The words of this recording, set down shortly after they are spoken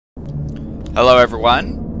Hello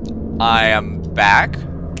everyone, I am back,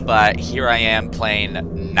 but here I am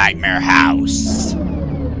playing Nightmare House.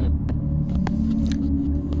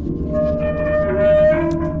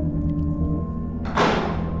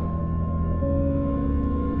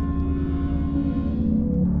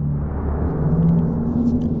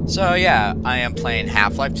 So yeah, I am playing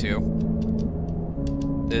Half-Life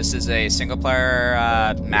 2. This is a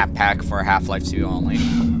single-player map pack for Half-Life 2 only,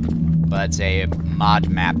 but it's a mod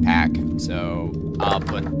map pack, so I'll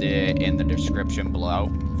put it in the description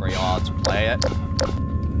below for y'all to play it.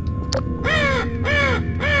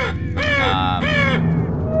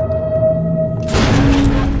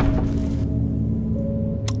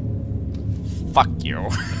 Fuck you.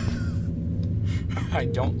 I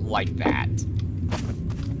don't like that.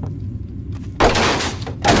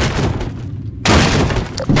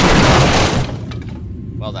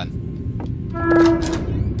 Well done.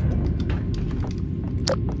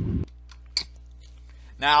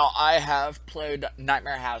 Now, I have played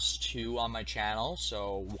Nightmare House 2 on my channel,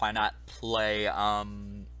 so why not play,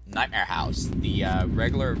 Nightmare House, the,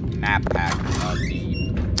 regular map pack of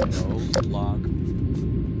the log.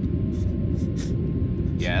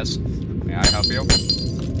 Yes? May I help you?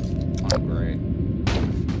 Oh, great.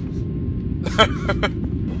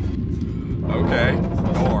 Okay,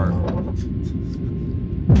 door.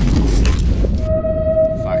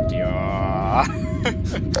 Fuck you.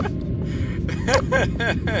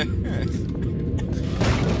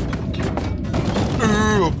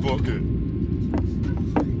 Ooh, a bucket.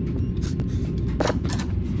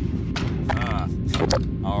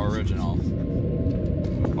 How original.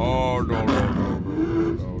 Oh, no, no, no.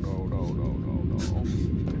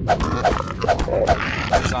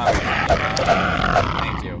 Zombie.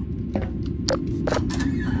 Thank you.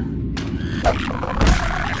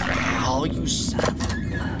 Oh, you son of a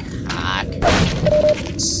cock.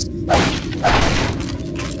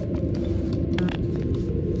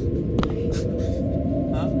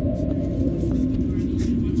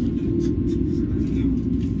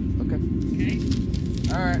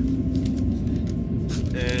 Alright.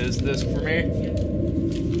 Is this for me?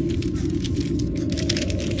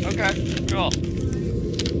 Okay, cool.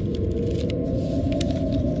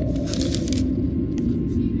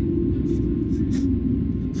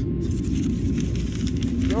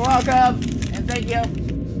 You're welcome, and thank you.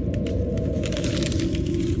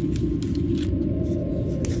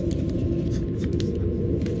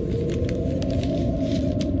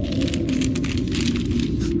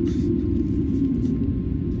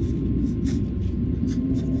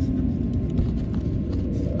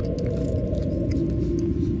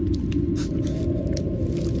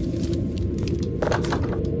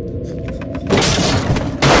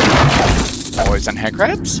 Boys and hair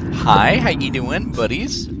crabs? Hi, how you doing,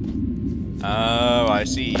 buddies? Oh, I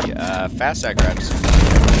see. Fast hair crabs.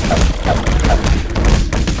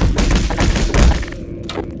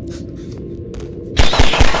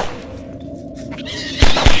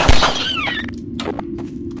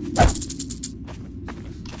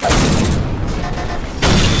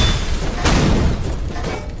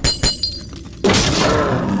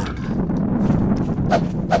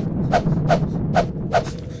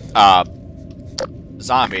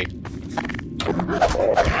 Zombie.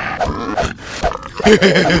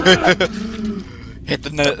 Hit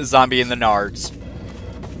the zombie in the nards.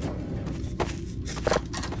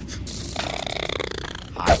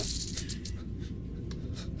 Hi.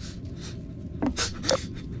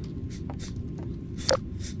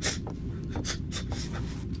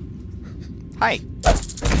 Hi.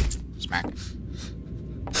 Smack.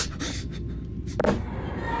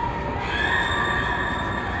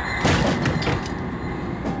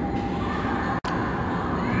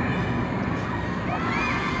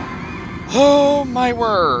 Oh my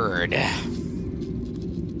word.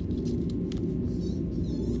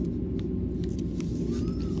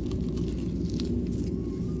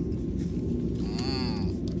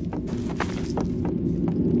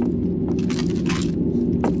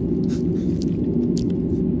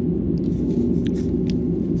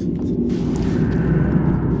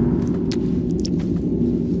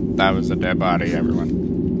 That was a dead body, everyone.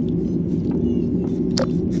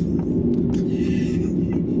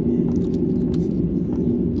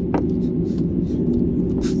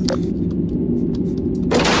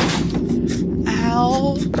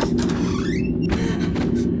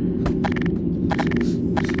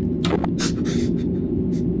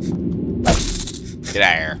 Get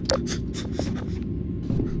out of here.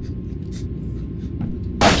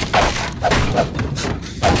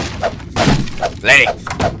 Lady!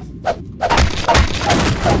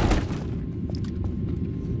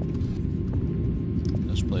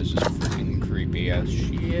 This place place is freaking creepy as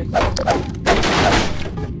shit.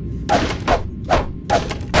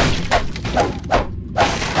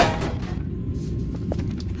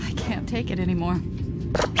 I can't take it anymore.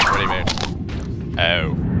 What do you mean?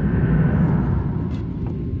 Oh.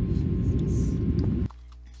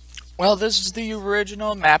 Well, this is the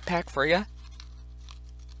original map pack for you.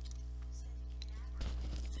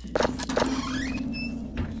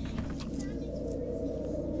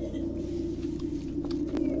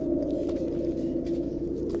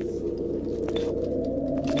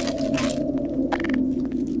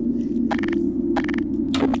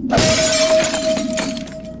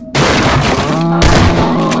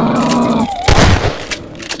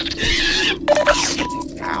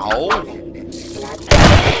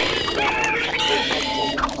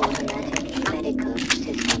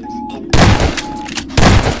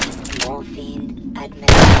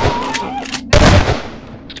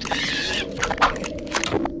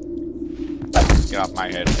 Get off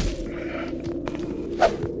my head.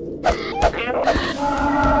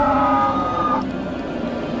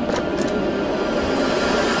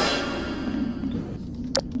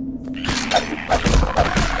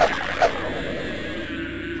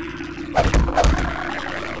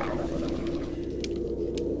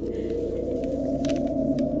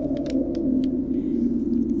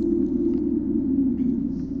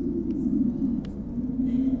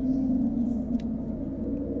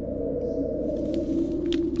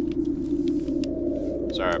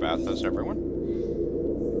 Sorry about this, everyone.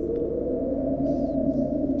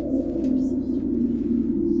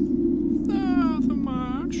 Nothing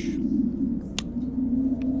much.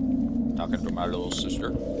 Talking to my little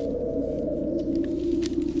sister.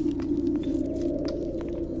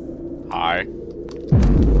 Hi.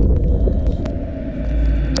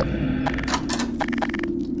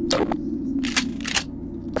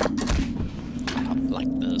 Not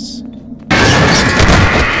like this.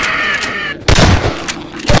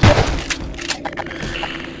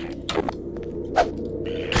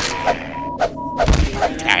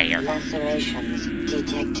 Lacerations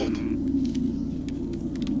detected.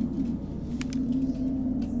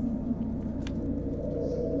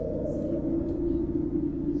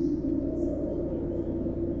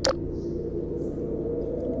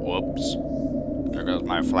 Whoops. There goes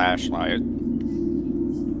my flashlight.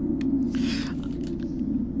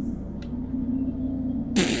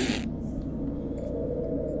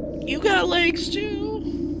 You got legs too?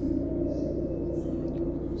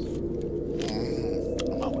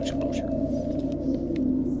 I'm always closer.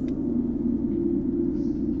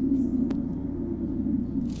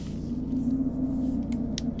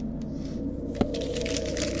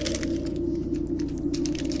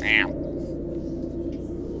 Ow.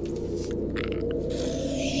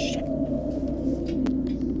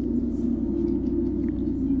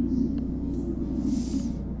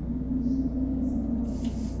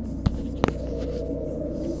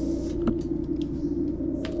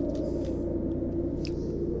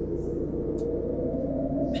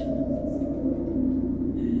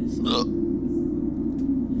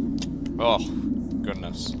 Oh,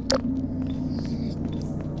 goodness.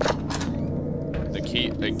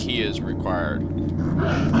 The key is required.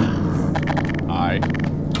 Hi.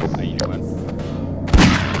 How you doing?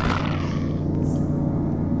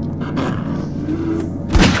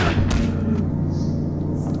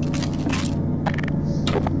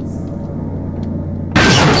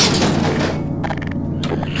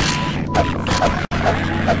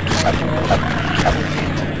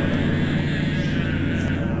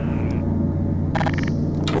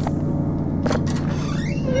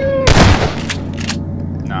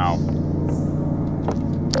 No.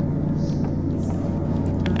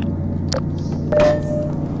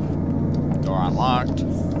 Door unlocked.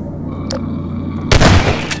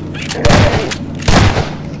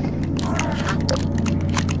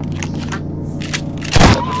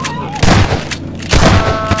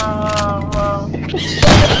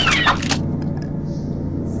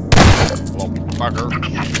 Little bugger.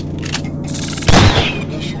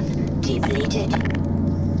 Mission depleted.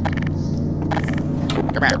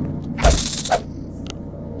 Come here.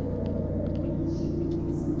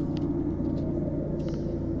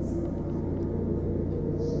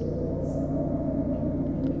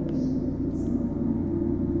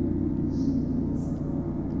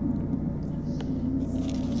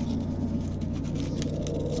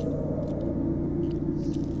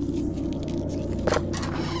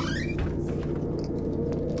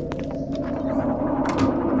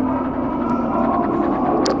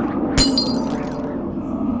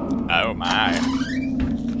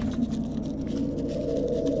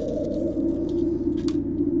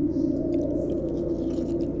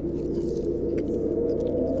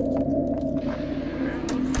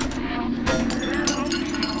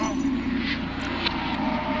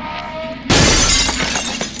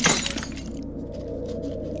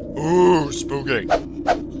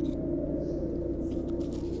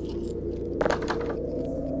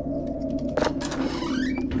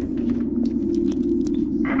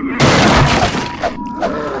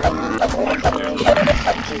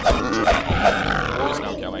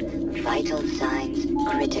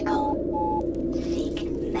 critical. Seek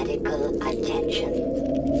medical attention.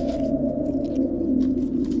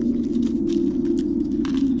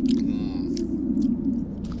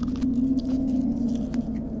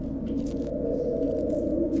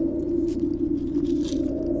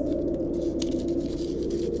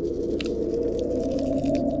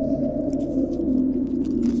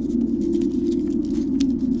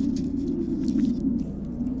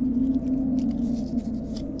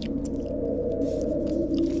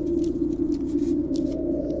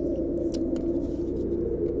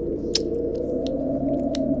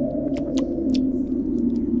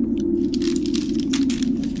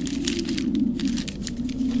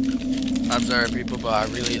 I'm sorry, people, but I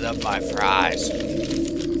really love my fries.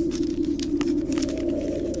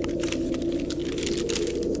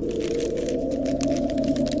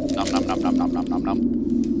 Nom nom nom nom nom nom nom nom.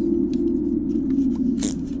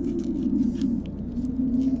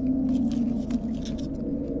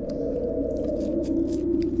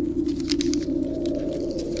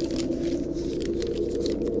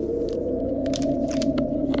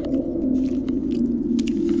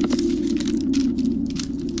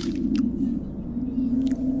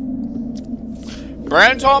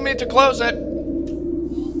 Brandon told me to close it.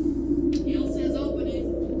 Gail says open it.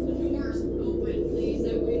 The door's open, please.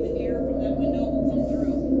 That way the air from that window will come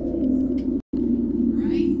through.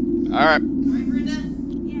 Alright? Alright. Alright, Brenda?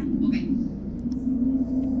 Yeah. Okay.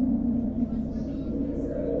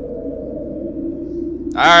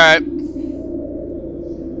 Alright.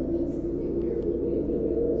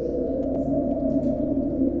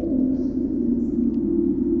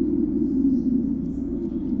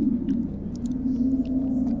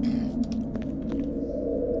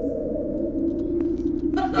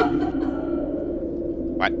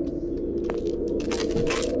 What?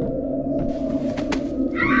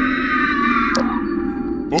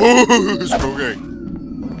 Ooh, spooky.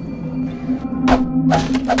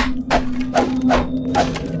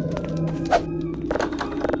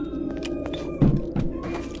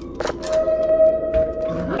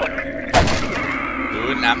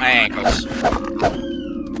 Ooh, not my ankles.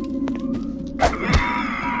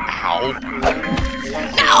 Ow.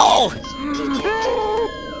 No!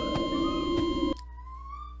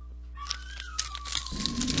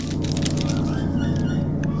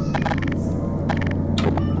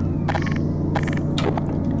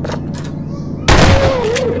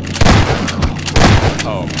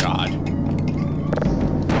 Oh god.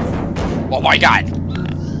 Oh my god.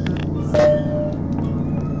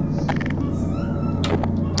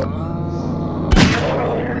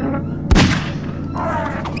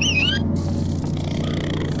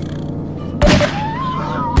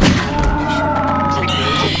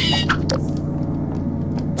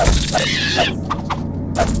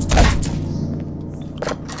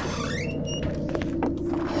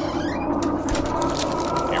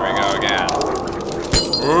 Here we go again.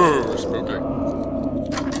 Ooh, spooky.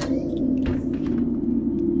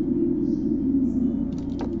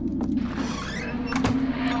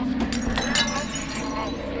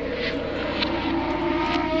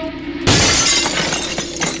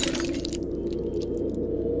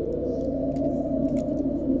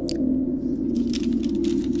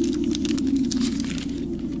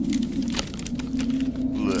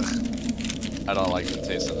 Ugh. I don't like the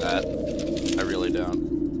taste of that. I really don't.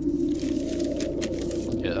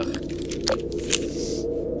 Ugh.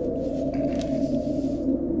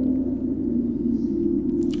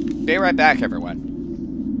 Be right back, everyone.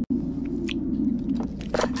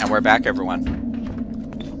 And we're back, everyone. Back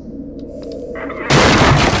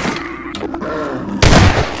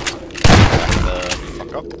the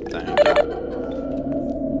fuck up. Thank you.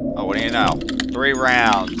 Oh, what do you know? 3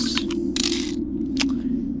 rounds.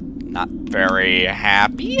 Not very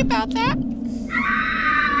happy about that.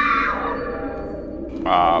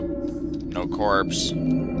 No corpse.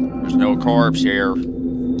 There's no corpse here.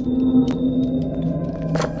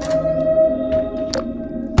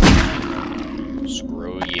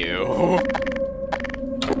 Screw you.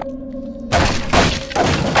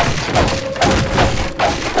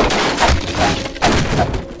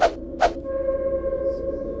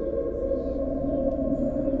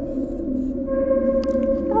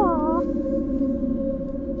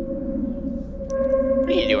 What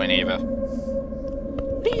are you doing, Eva?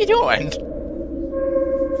 What are you doing?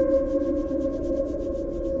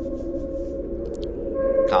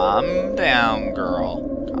 Calm down, girl.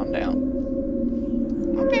 Calm down.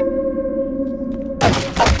 Okay.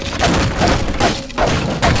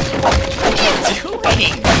 What are you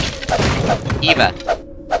doing? Eva.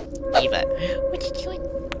 Eva. What you doing?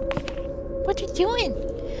 What you doing?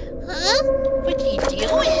 Huh? What you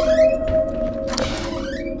doing?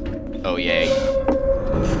 Oh, yay.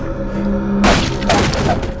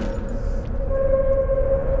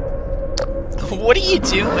 What are you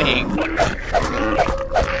doing?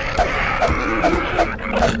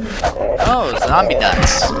 Oh, zombie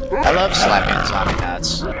nuts. I love slapping zombie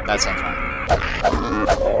nuts. That sounds fun.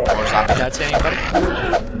 More zombie nuts, anybody?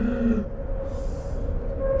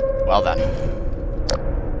 Well done.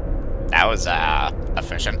 That was,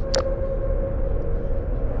 efficient.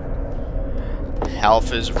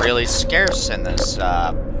 Health is really scarce in this,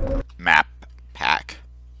 map pack.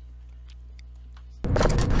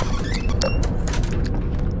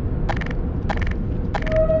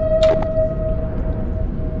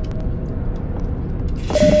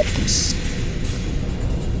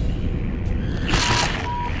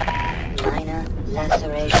 Minor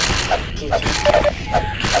laceration detected.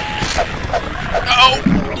 Oh!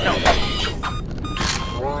 No.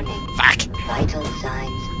 Warning. Fuck! Vital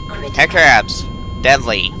signs critical. Head crabs.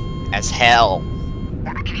 Deadly as hell.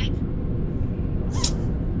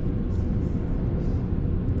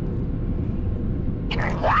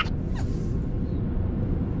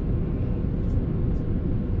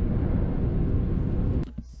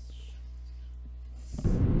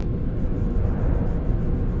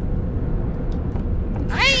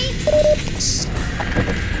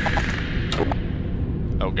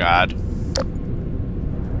 Oh god.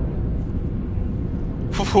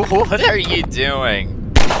 What are you doing?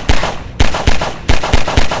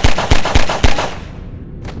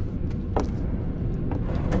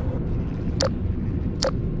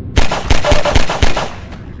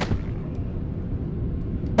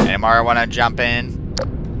 Anybody wanna jump in?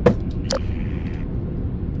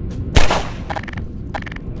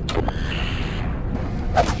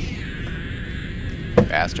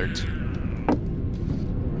 Bastards.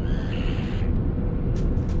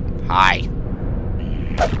 Hi.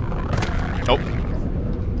 Nope.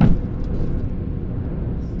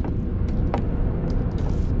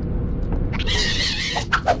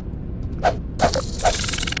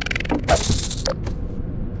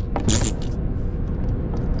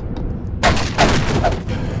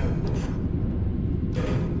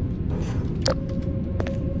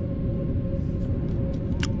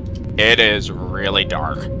 It is really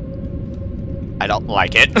dark. I don't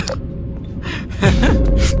like it.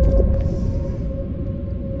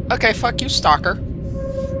 Okay, fuck you, stalker.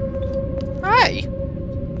 Hi.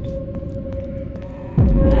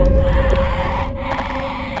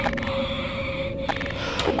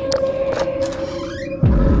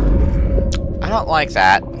 I don't like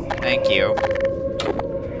that. Thank you.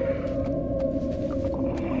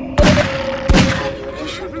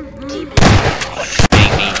 Ammunition depleted.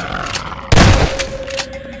 Dang me.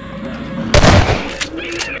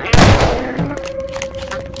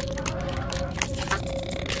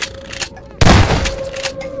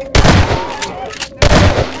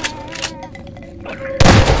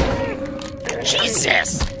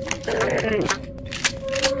 Jesus!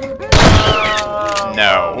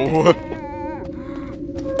 No.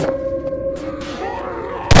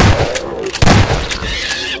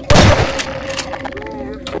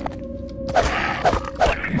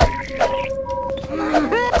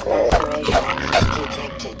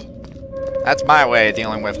 That's my way of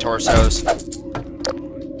dealing with torsos.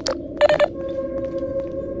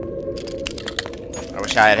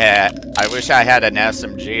 I wish I had an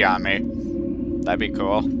SMG on me. That'd be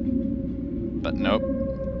cool. But nope.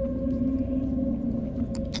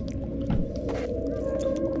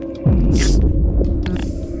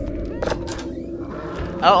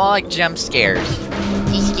 I don't like jump scares.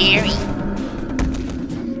 He's scary.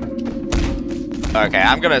 Okay,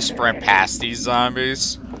 I'm gonna sprint past these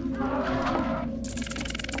zombies.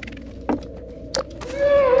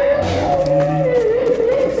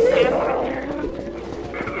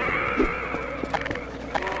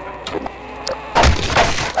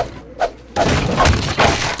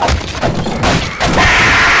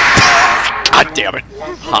 God damn it.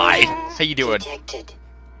 Hi. How you doing? Detected.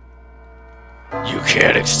 You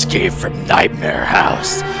can't escape from Nightmare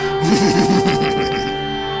House.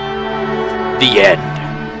 The end.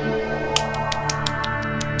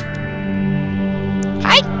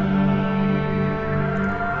 Hi.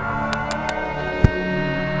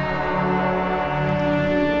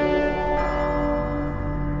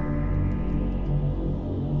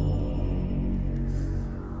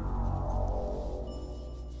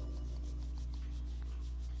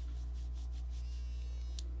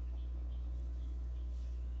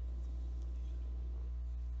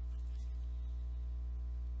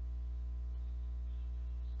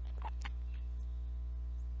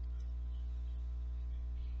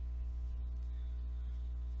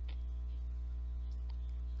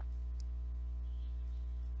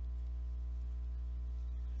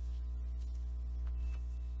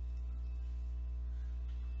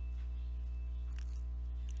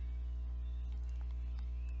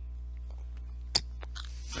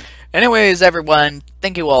 Anyways, everyone,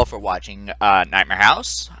 thank you all for watching Nightmare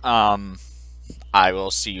House. I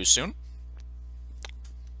will see you soon.